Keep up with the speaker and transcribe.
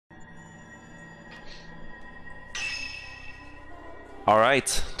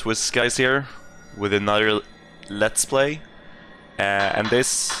Alright, Twist Skies here with another Let's Play. And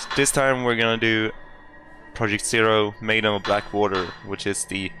this time we're gonna do Project Zero Maiden of Black Water, which is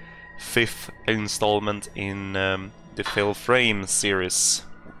the 5th installment in the Fatal Frame series,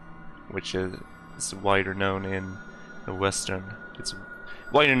 which is wider known in the Western. It's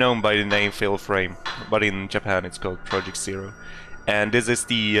wider known by the name Fatal Frame, but in Japan it's called Project Zero. And this is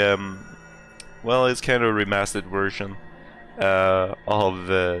the, well, it's kind of a remastered version of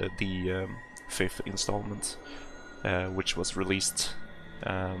the 5th installment, which was released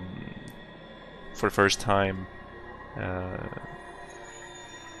for the first time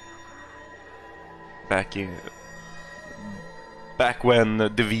back when the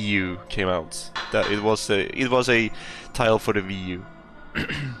Wii U came out. That it was a title for the Wii U.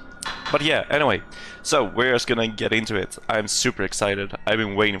 But yeah, anyway, so we're just gonna get into it. I'm super excited. I've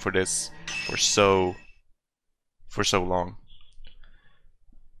been waiting for this for so long.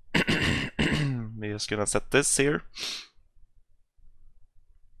 We're just gonna set this here.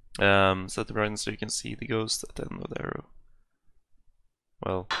 Set the brightness so you can see the ghost at the end of the arrow.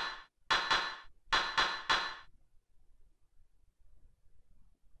 Well,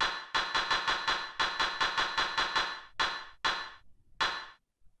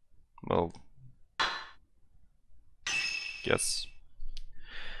 guess.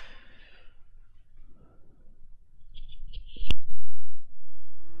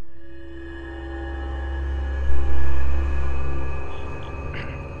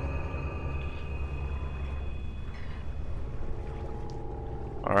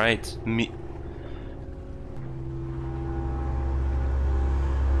 All right,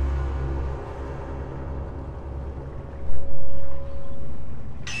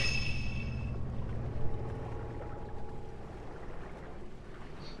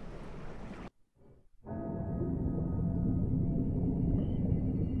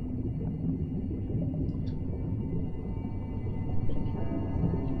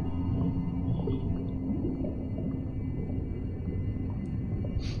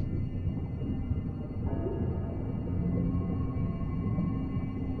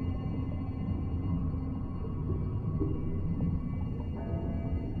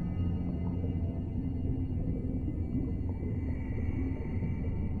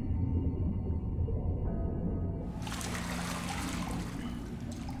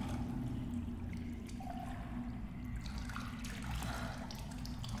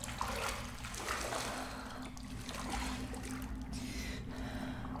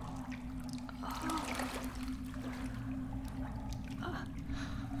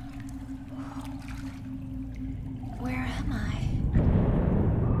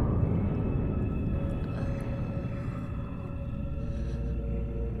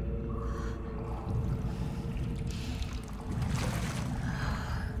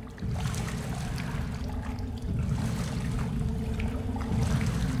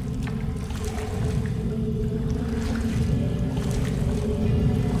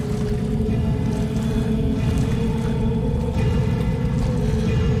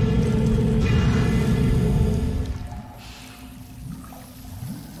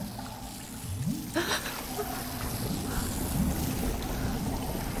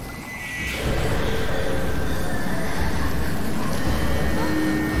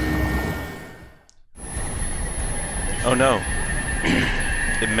 oh no,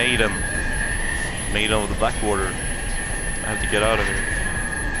 the Maiden of the Black Water. I have to get out of here.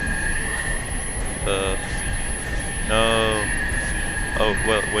 No. Oh,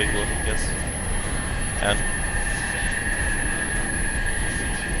 well, wait, what? Yes. And?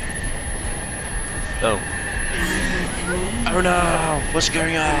 Oh. Oh no! What's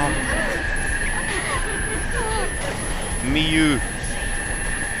going on? Miyu!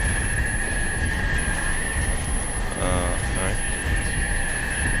 Alright.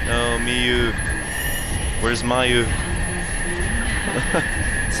 No, Miyu. Where's Mayu?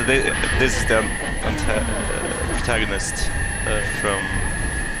 So this is the protagonist from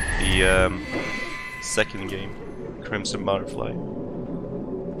the second game, Crimson Butterfly.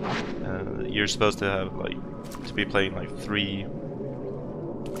 You're supposed to have be playing like three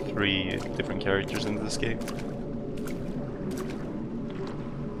different characters in this game.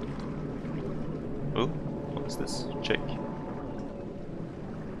 Oh, what's this? Check.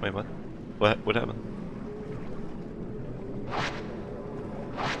 Wait, what? What happened?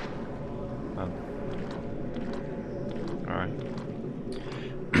 Oh. Alright.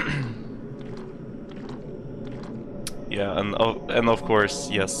 Yeah, and of course,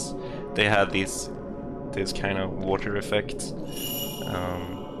 yes, they had this kind of water effect.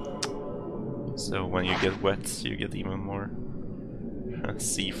 So when you get wet, you get even more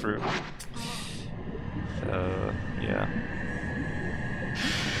see-through. Yeah.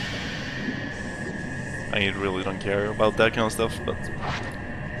 I really don't care about that kind of stuff, but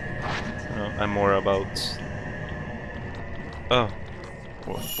you know, I'm more about. Oh,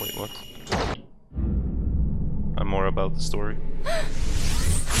 wait, what? I'm more about the story.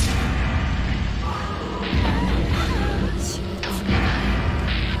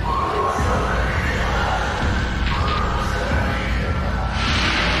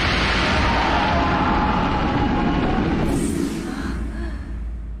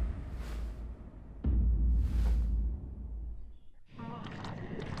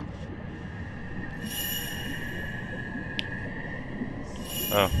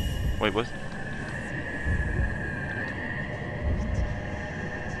 Oh, wait, what?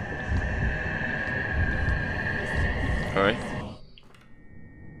 Alright.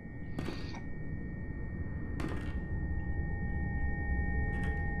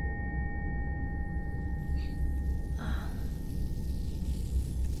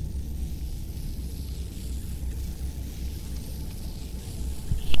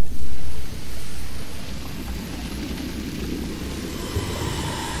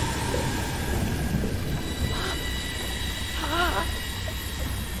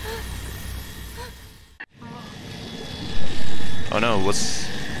 Oh no, what's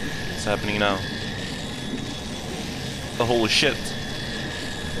happening now? The holy shit!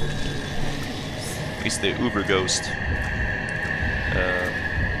 It's the Uber ghost.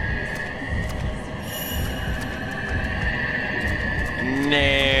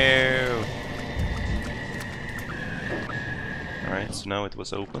 No! Alright, so now it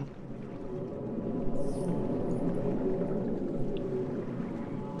was open.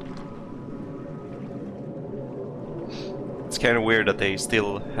 It's kind of weird that they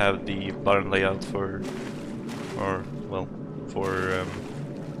still have the button layout for,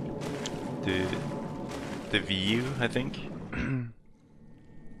 the Wii U, I think.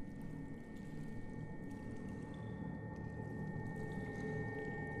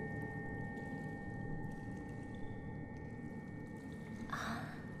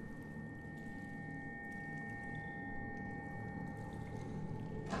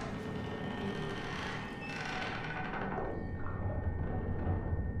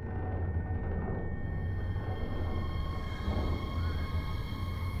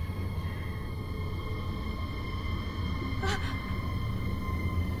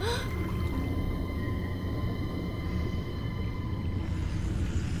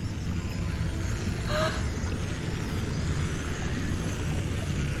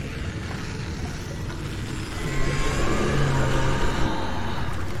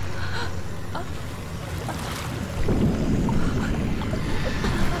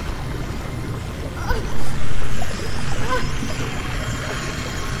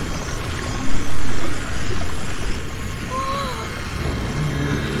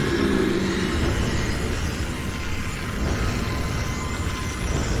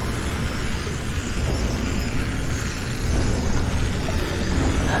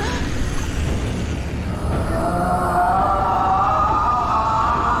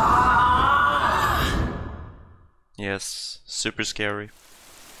 Yes, super scary.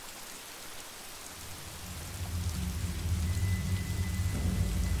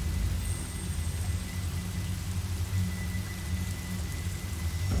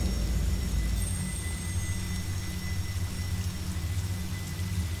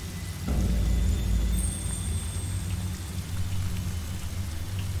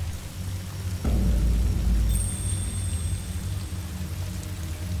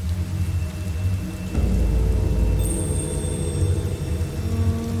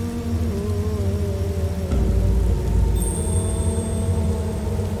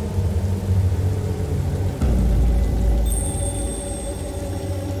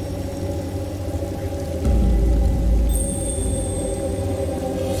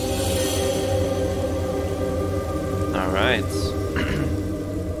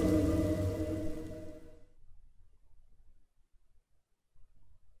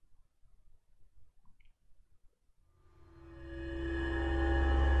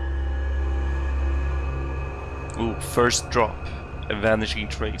 Ooh, first drop. A vanishing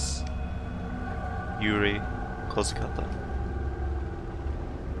trace. Yuri Kosikata.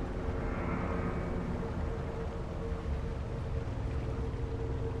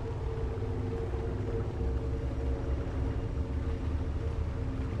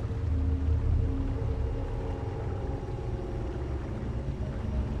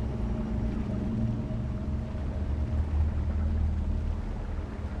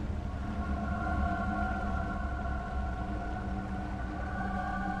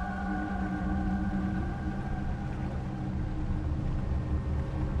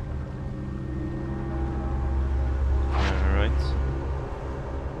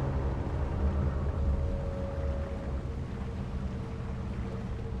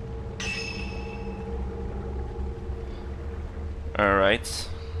 Alright.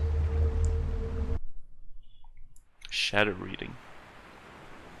 Shadow reading.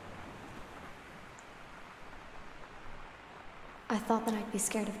 I thought that I'd be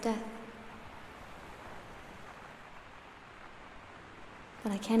scared of death.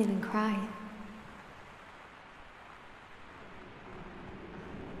 But I can't even cry.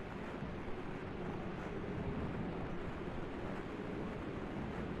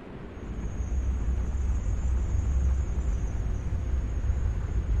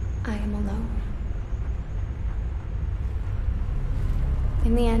 I am alone.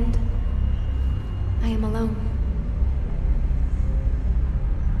 In the end, I am alone.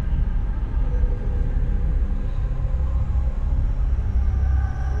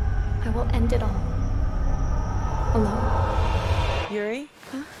 I will end it all. Alone. Yuri?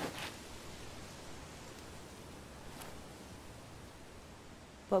 Huh?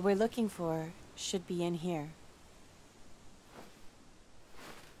 What we're looking for should be in here.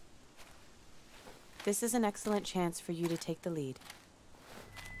 This is an excellent chance for you to take the lead.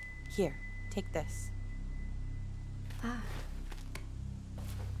 Here, take this. Ah.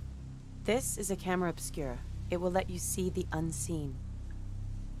 This is a camera obscura. It will let you see the unseen,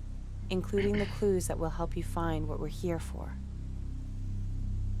 including the clues that will help you find what we're here for.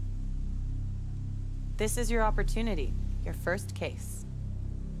 This is your opportunity, your first case.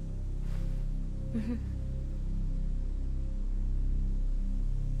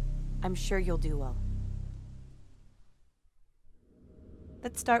 I'm sure you'll do well.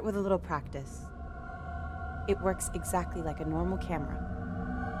 Let's start with a little practice. It works exactly like a normal camera.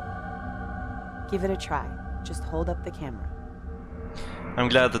 Give it a try. Just hold up the camera. I'm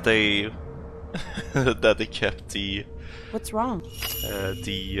glad that they that they kept the What's wrong?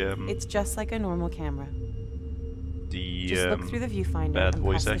 It's just like a normal camera. The Just look through the viewfinder bad and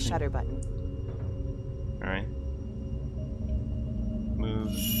voice press the acting. shutter button. Alright.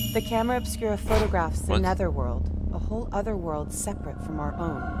 Move. The camera obscura photographs the What? netherworld, a whole other world separate from our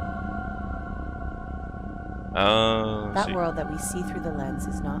own. Oh, That so, world that we see through the lens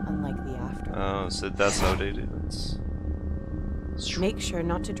is not unlike the after. oh, so that's how they do it. Make sure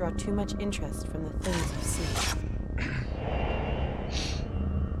not to draw too much interest from the things you see.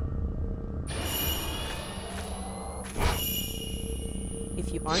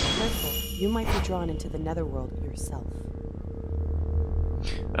 If you aren't careful, you might be drawn into the netherworld yourself.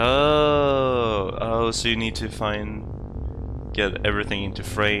 Oh, so you need to get everything into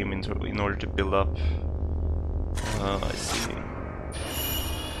frame in order to build up. Oh, I see.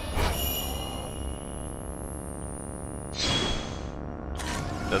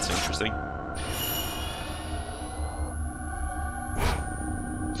 That's interesting.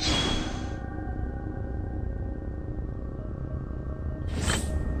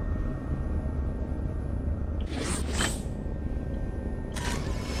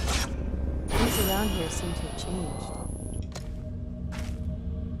 Things around here seem to have changed.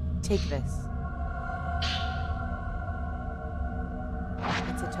 Take this.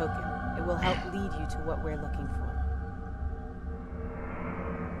 It's a token. It will help lead you to what we're looking for.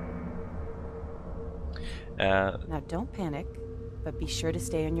 Now don't panic, but be sure to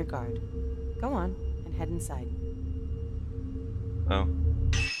stay on your guard. Go on, and head inside. Oh.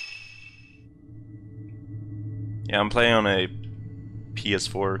 Yeah, I'm playing on a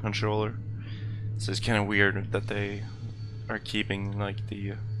PS4 controller, so it's kind of weird that they are keeping like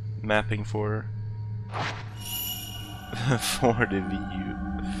the mapping for for the Wii U.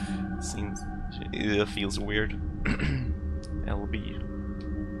 It feels weird. LB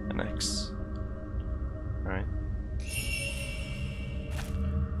and X. Alright.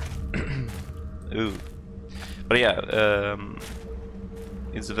 Ooh. But yeah,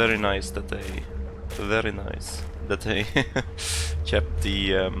 it's very nice that they kept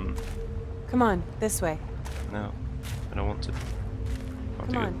the Come on, this way. no, I don't want to.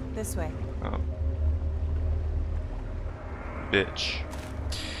 Come on, this way. Oh. Bitch.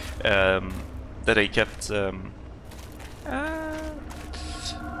 That they kept the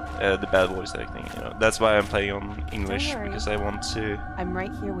bad voice acting, you know. That's why I'm playing on English, Don't worry. because I want to I'm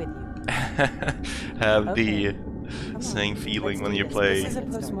right here with you. have Okay. the Come on, same feeling let's when do you this. play. This is a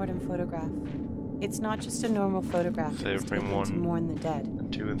postmortem photograph. It's not just a normal photograph. It was Frame taken 1, to mourn the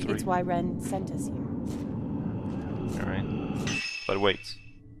dead. 2 and 3. It's why Ren sent us here. Alright. But wait.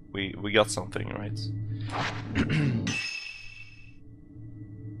 We got something, right?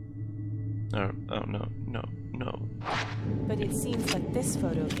 Oh no. But it seems that this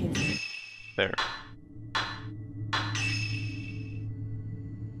photo came from... There.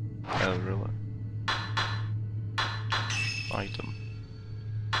 Elrilla. Item.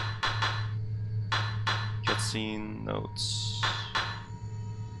 Cutscene notes.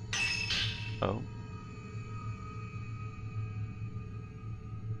 Oh.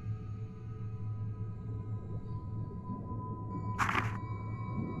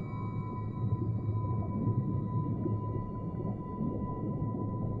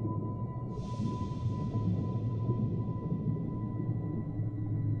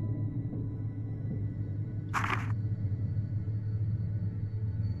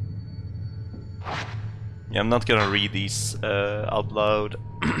 Yeah, I'm not gonna read these out loud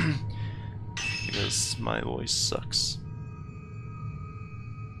because my voice sucks.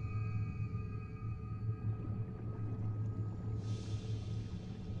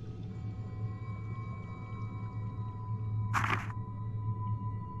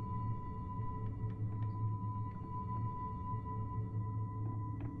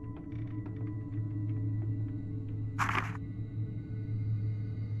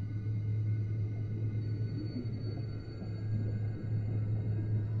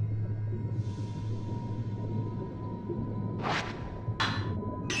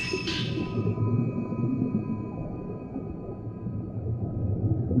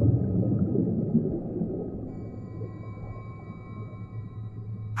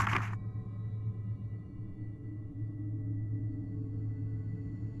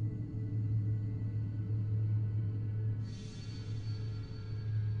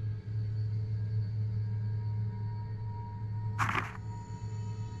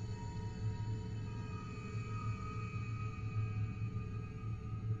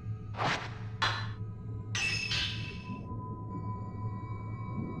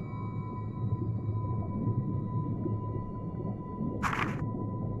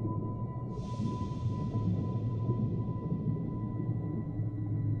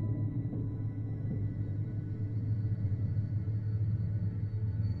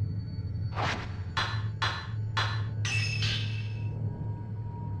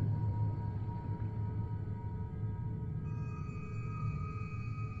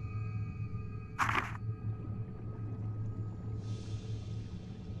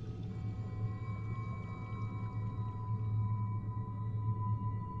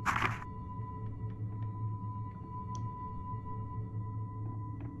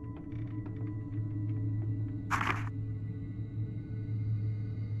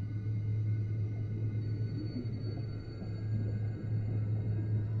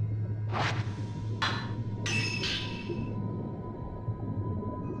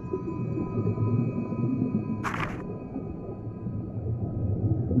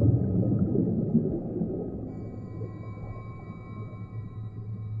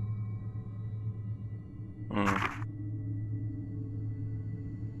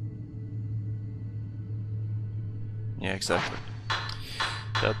 Yeah, exactly.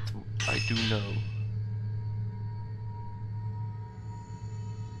 That I do know.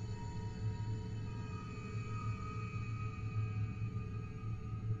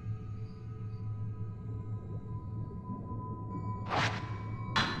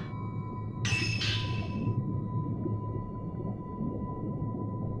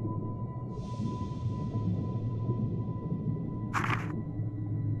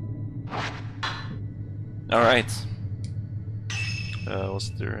 All right.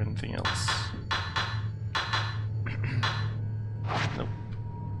 Was there anything else?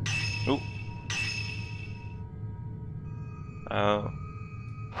 Nope. Oh.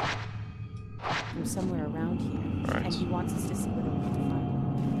 From somewhere around here, right. and he wants us to see what we can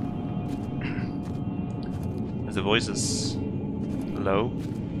find. The voice is low.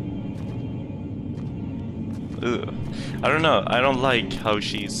 Ugh. I don't know. I don't like how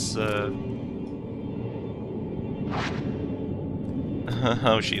she's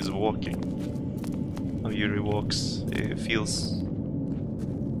how she's walking. How Yuri walks. It feels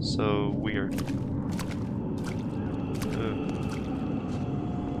so weird.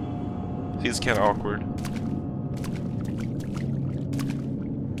 Feels kind of awkward.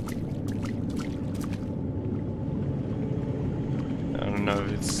 I don't know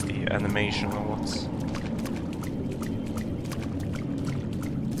if it's the animation or what.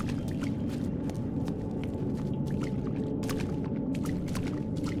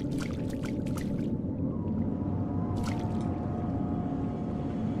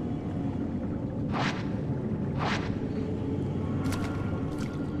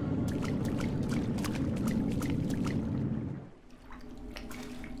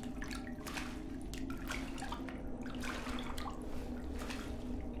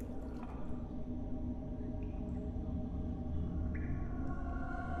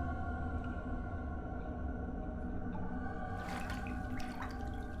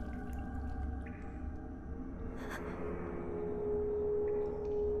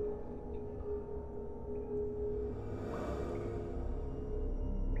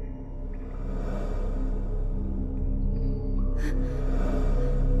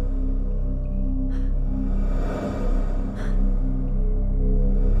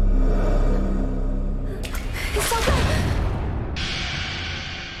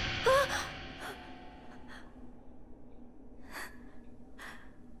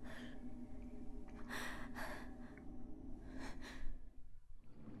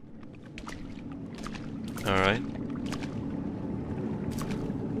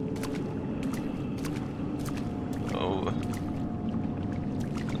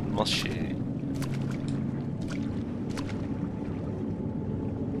 mushy.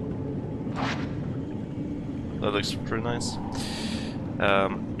 That looks pretty nice.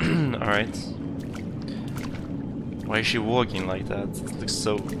 Alright. Why is she walking like that? It looks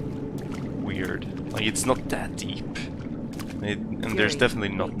so weird. Like, it's not that deep. And there's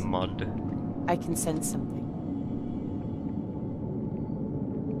definitely not mud. I can sense something.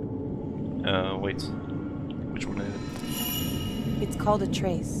 Wait. Which one is it? It's called a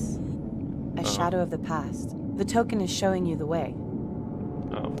trace. A shadow of the past. The token is showing you the way.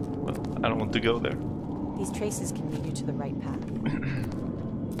 Oh, well, I don't want to go there. These traces can lead you to the right path.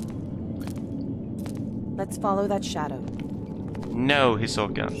 Let's follow that shadow. No,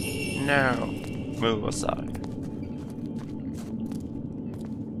 Hisoka. No. Move aside.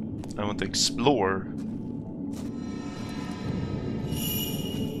 I want to explore.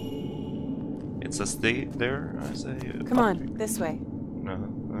 It says stay there. I say. Come on, this way. No.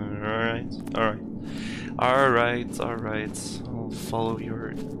 Alright. Alright. Alright. Alright. I'll follow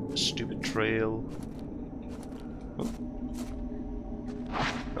your stupid trail. Oh.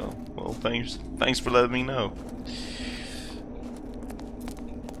 Oh, well, thanks. Thanks for letting me know.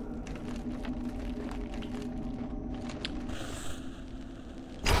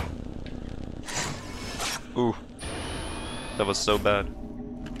 Ooh, that was so bad.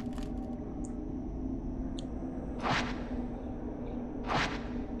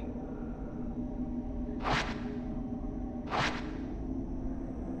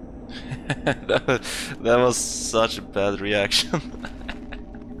 that was such a bad reaction.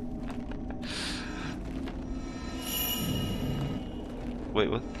 Wait,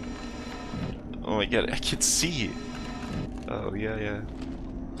 what? Oh my god, I can see it. Oh, yeah.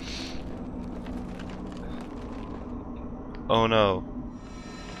 Oh no.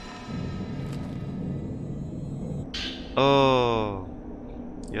 Oh.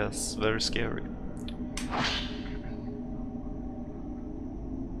 Yes, very scary.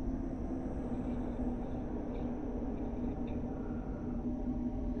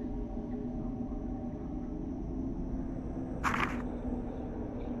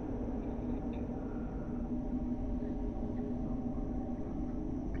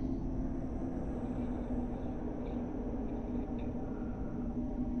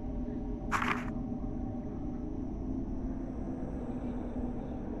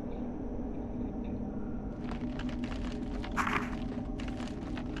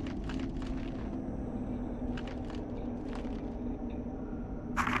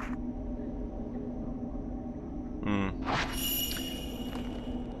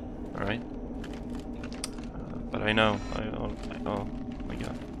 Alright. But I know. Oh my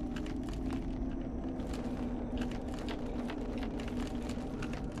god.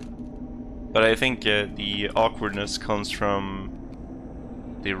 But I think the awkwardness comes from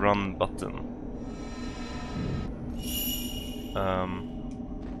the run button.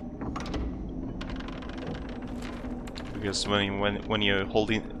 Because when you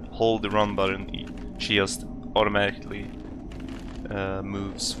hold the run button, she just automatically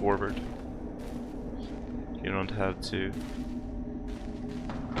moves forward. You don't have to.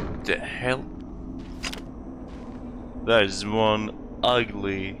 The hell? That is one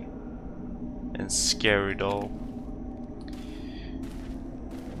ugly and scary doll.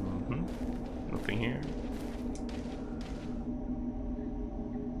 Nothing here.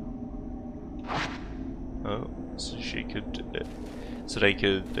 Oh, so she could, so they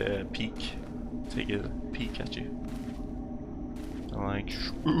could take a peek at you. Like,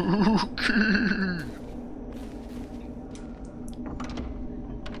 spooky.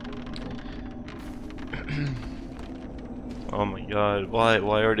 Oh my god, why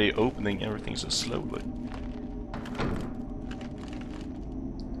are they opening everything so slowly?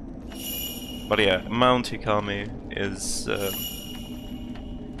 But yeah, Mount Hikami is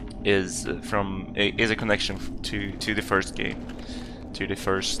a connection to the first game.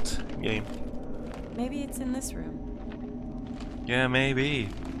 Maybe it's in this room. Yeah, maybe.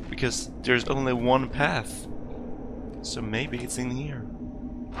 Because there's only one path. So maybe it's in here.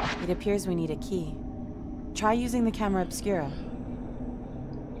 It appears we need a key. Try using the camera obscura.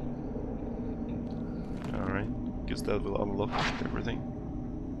 Alright, guess that will unlock everything.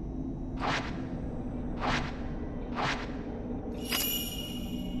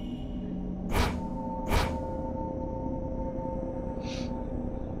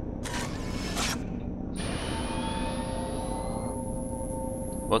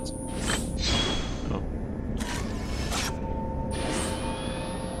 What? Oh.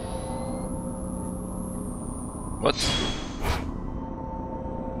 What?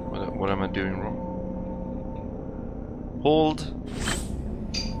 What am I doing wrong? Hold.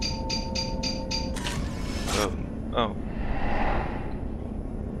 Oh. Oh.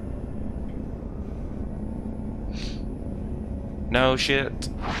 No shit.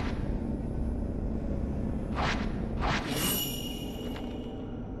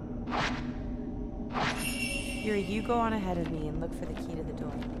 Yuri, you go on ahead of me and look for the key to the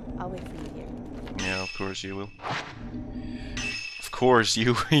door. I'll wait for you here. Yeah, of course you will. Of course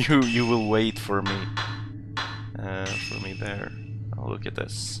you you will wait for me. For me there. I'll look at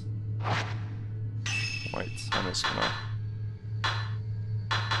this. Wait, I'm just gonna.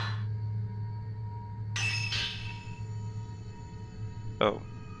 Oh.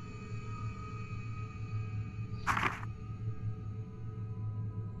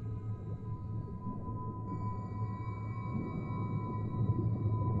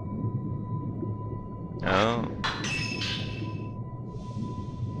 Oh.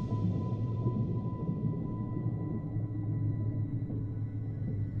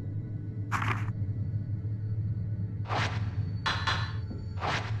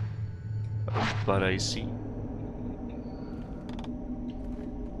 But I see.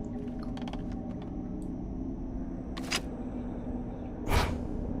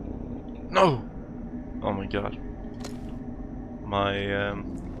 No! Oh my god. My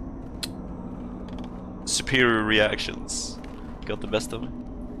superior reactions got the best of me.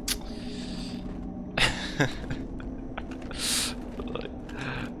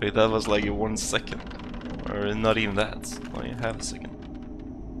 Wait, that was like 1 second. Or not even that. Like half a second.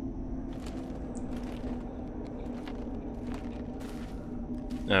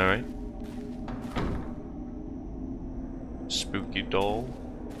 Alright. Spooky doll.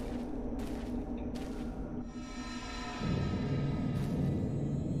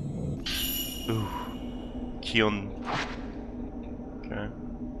 Ooh. Key on. Okay.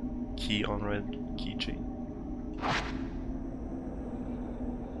 Key on red keychain.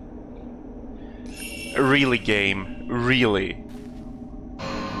 Really, game. Really.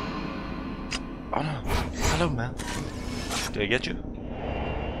 Oh no. Hello, man. Did I get you?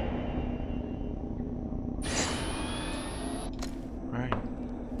 Right.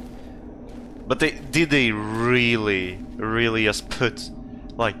 But did they really just put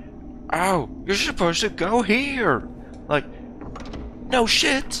like, oh, you're supposed to go here? Like, no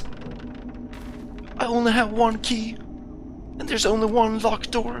shit. I only have 1 key, and there's only 1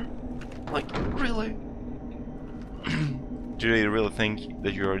 locked door. Like, really? Do they really think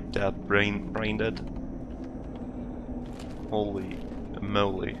that you're that brain dead? Holy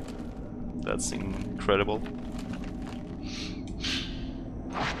moly. That's incredible.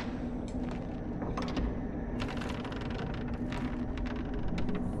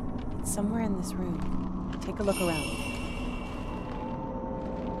 It's somewhere in this room. Take a look around.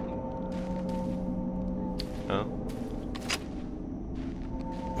 Oh.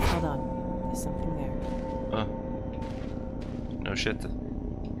 Hold on. There's something there. No shit.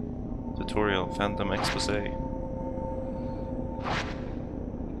 Tutorial, Phantom Expose.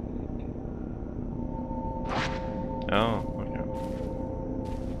 Oh, okay.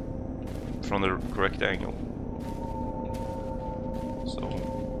 From the correct angle. So,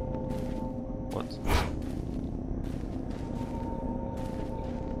 what?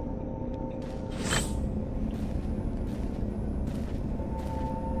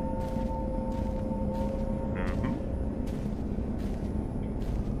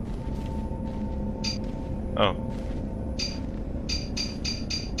 Oh.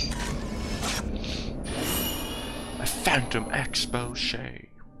 A phantom expose.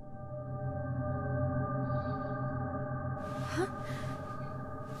 Huh?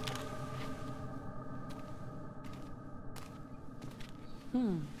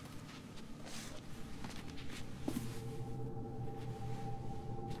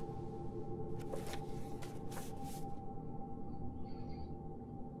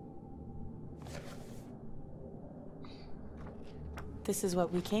 This is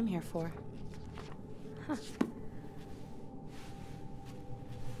what we came here for. Huh.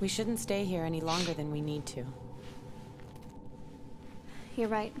 We shouldn't stay here any longer than we need to. You're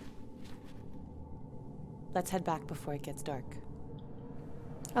right. Let's head back before it gets dark.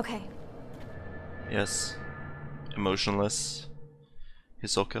 Okay. Yes. Emotionless.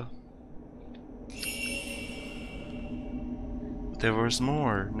 Hisoka. But there was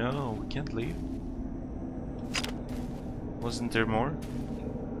more. No, we can't leave. Wasn't there more?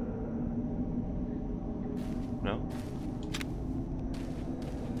 No?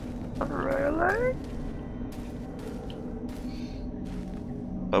 Really?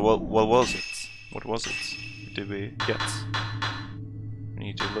 But what was it? What was it? What did we get? We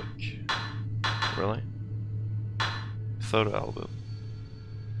need to look. Really? Photo album.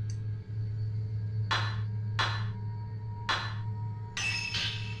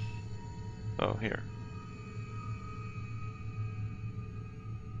 Oh, here.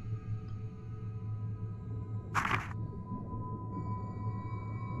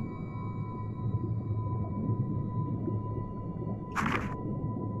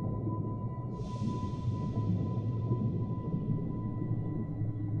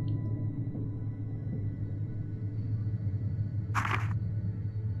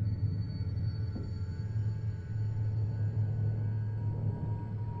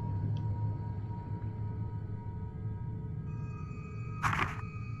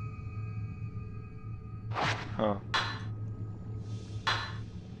 Huh.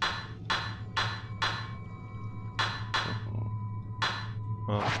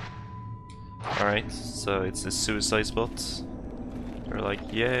 Well, alright, so it's the suicide spot. We're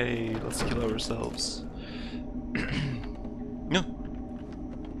like, yay, let's kill ourselves. No.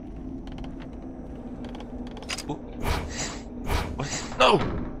 Oh. What? No!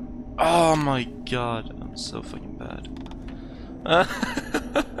 Oh my god, I'm so fucking bad.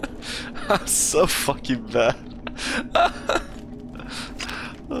 I'm so fucking bad.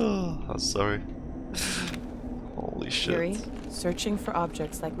 Oh, I'm sorry. Holy shit. Yuri, searching for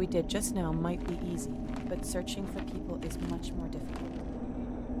objects like we did just now might be easy, but searching for people is much more difficult.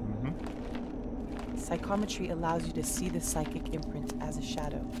 Psychometry allows you to see the psychic imprint as a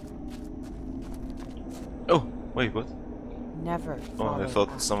shadow. Oh, wait, what? Never Oh, follow I thought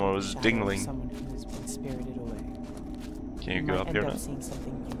after someone the was shadow of dingling. someone who has been spirited away. Can you You go might up end here up now? seeing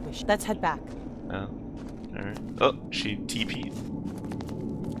something you wish. Let's head back. Oh, alright. Oh, she TP'd.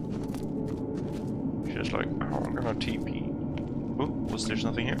 She's like, oh, I'm gonna TP. Oh, was there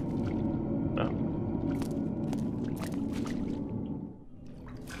something here? No.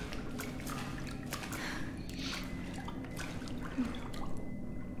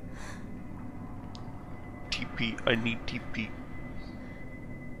 TP, I need TP.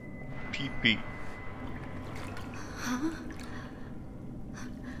 TP.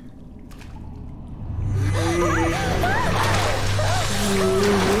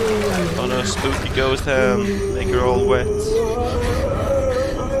 Oh no, spooky ghost hand, make her all wet.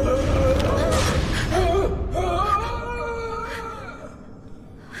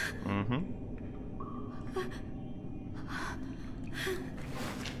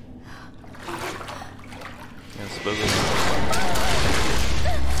 I suppose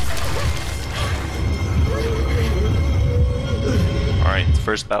alright,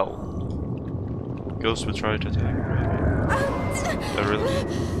 first battle. Ghost will try to attack. Oh, really?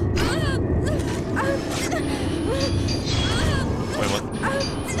 Wait, what?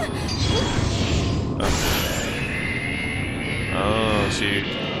 Oh, oh so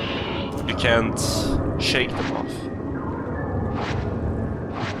you can't shake them off.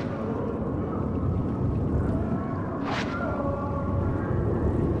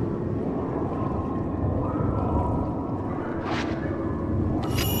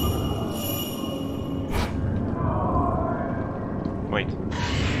 Wait.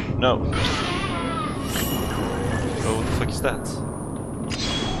 No. Oh, what the fuck is that?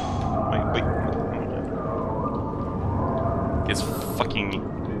 Wait. It's fucking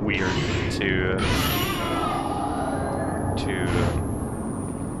weird to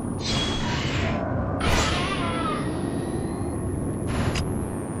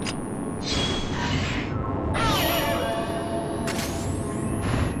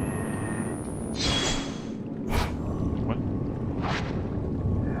what?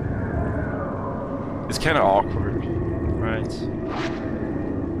 It's kind of awkward, right?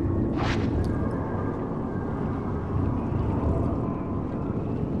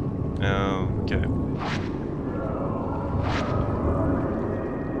 Okay.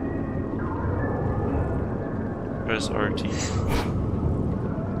 Press RT.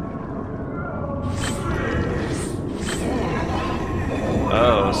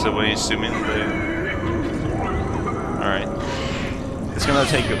 Oh, so when you zoom in, alright. It's gonna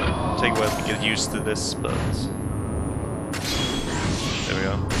take a while to get used to this, but there we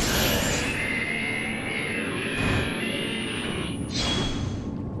go.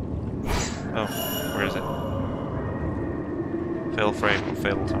 Oh, where is it? Fail frame or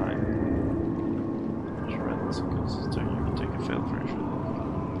fail time. So you can take a fail frame shot.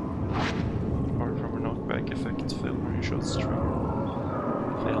 Apart from a knockback effect, it's fail frame shot string.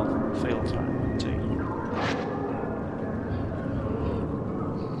 Fail time, take.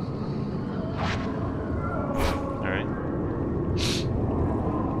 Alright.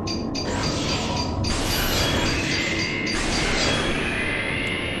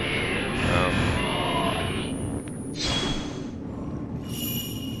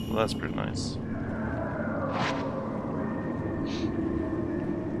 Well, that's pretty nice.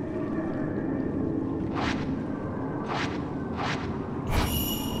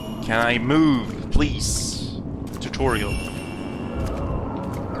 Can I move, please? Tutorial.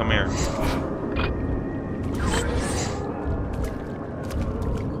 Come here.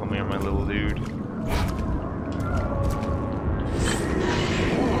 Come here, my little dude.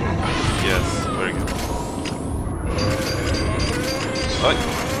 Yes, very good. Oh,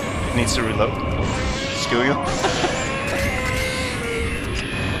 it needs to reload. Skugga.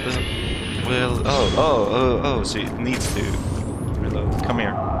 Well, oh, so it needs to reload. Come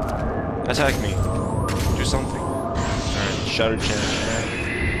here. Attack me. Do something. Alright, shatter chance.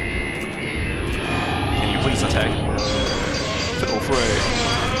 Can you please attack me? Fell free.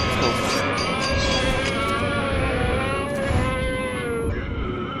 Fell free.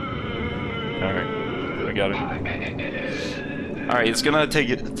 Alright, I got it. Alright, it's gonna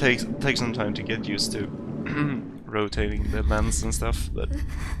take some time to get used to rotating the lens and stuff, but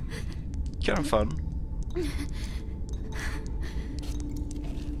kind of fun.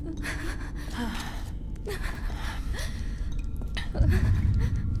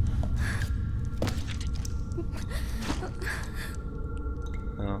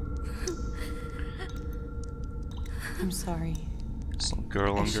 Oh. I'm sorry. Some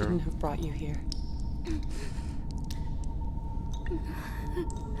girl on I girl. shouldn't have brought you here.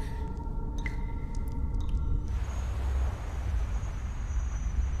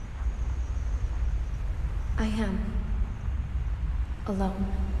 I am alone.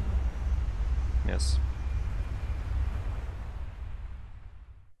 Yes.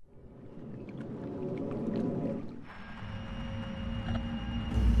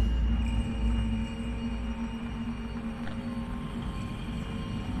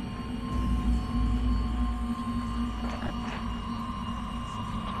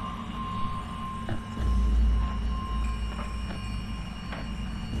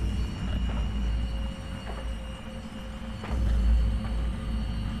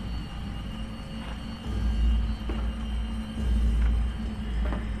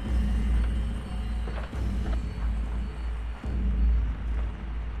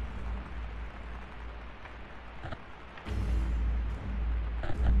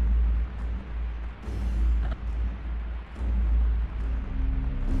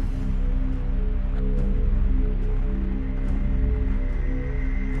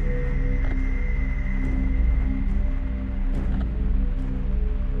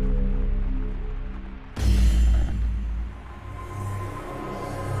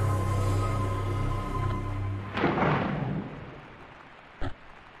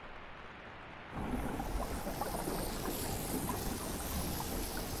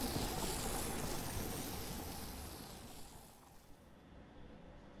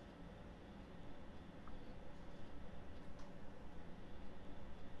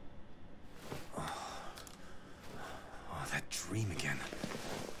 Dream again.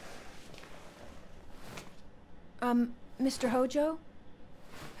 Mr. Hojo?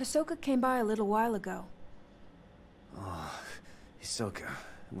 Hisoka came by a little while ago. Oh, Hisoka.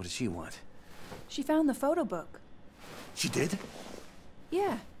 What does she want? She found the photo book. She did?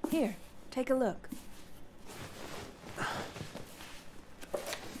 Yeah, here, take a look.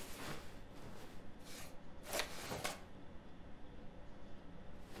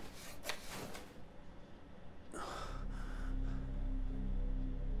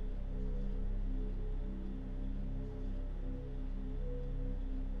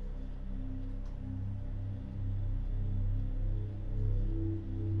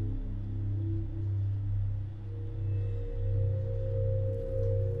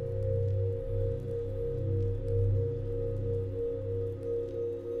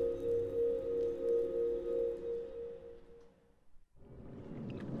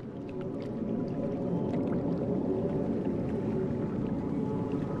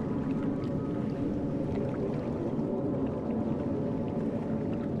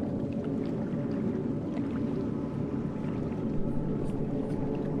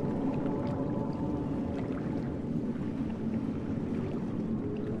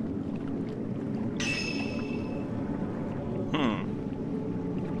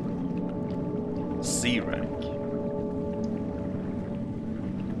 C rank.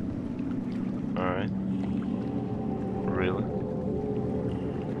 Alright. Really?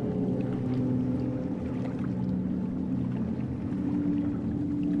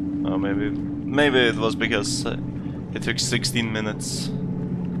 Oh, maybe it was because it took 16 minutes.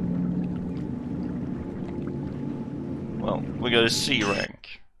 Well, we got a C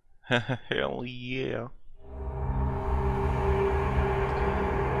rank. Hell yeah.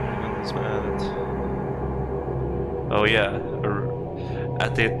 Oh yeah,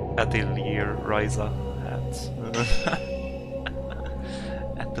 Atelier Ryza hat.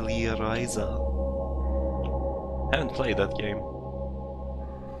 Atelier-Reise. Haven't played that game.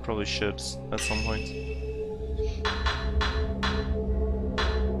 Probably should at some point.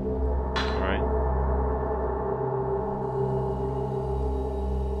 Alright.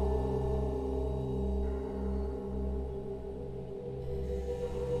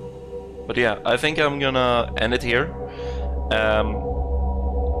 But yeah, I think I'm gonna end it here.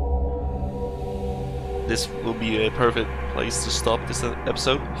 This will be a perfect place to stop this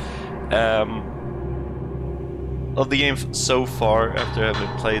episode. Of the game so far, after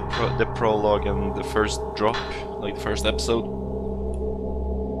having played the prologue and the first drop, like the first episode,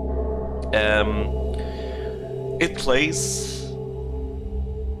 it plays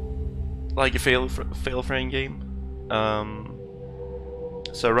like a fail frame game.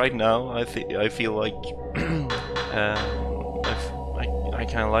 So right now, I feel like I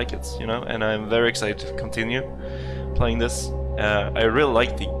kind of like it, you know, and I'm very excited to continue playing this. I really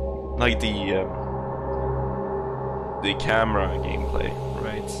like the camera gameplay,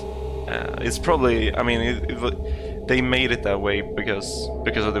 right? It's probably, I mean, they made it that way because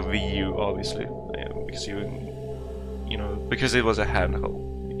of the Wii U, obviously, because you know, because it was a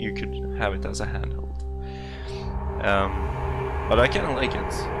handheld, you could have it as a handheld. But I kind of like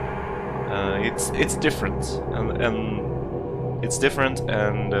it. It's different, and it's different,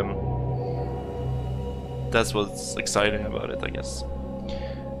 and that's what's exciting about it, I guess.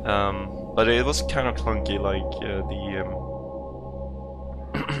 But it was kind of clunky, like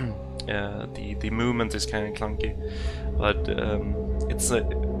the movement is kind of clunky, but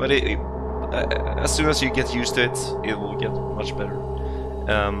as soon as you get used to it, it will get much better.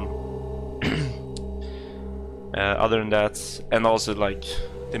 Other than that, and also like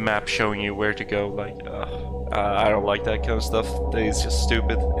the map showing you where to go, like I don't like that kind of stuff. That is just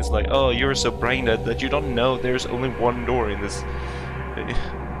stupid. It's like, oh, you're so brain dead that you don't know there's only one door in this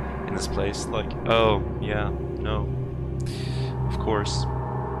place. Like, oh yeah, no, of course.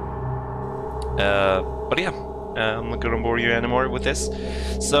 But yeah, I'm not gonna bore you anymore with this.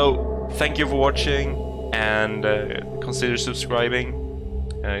 So thank you for watching, and consider subscribing.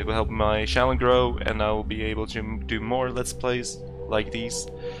 It will help my channel grow, and I will be able to do more Let's Plays like these.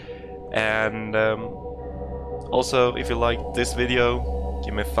 And also, if you liked this video,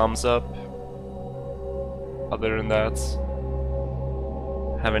 give me a thumbs up. Other than that,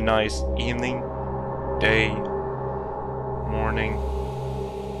 have a nice evening, day, morning.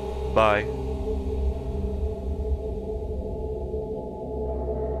 Bye.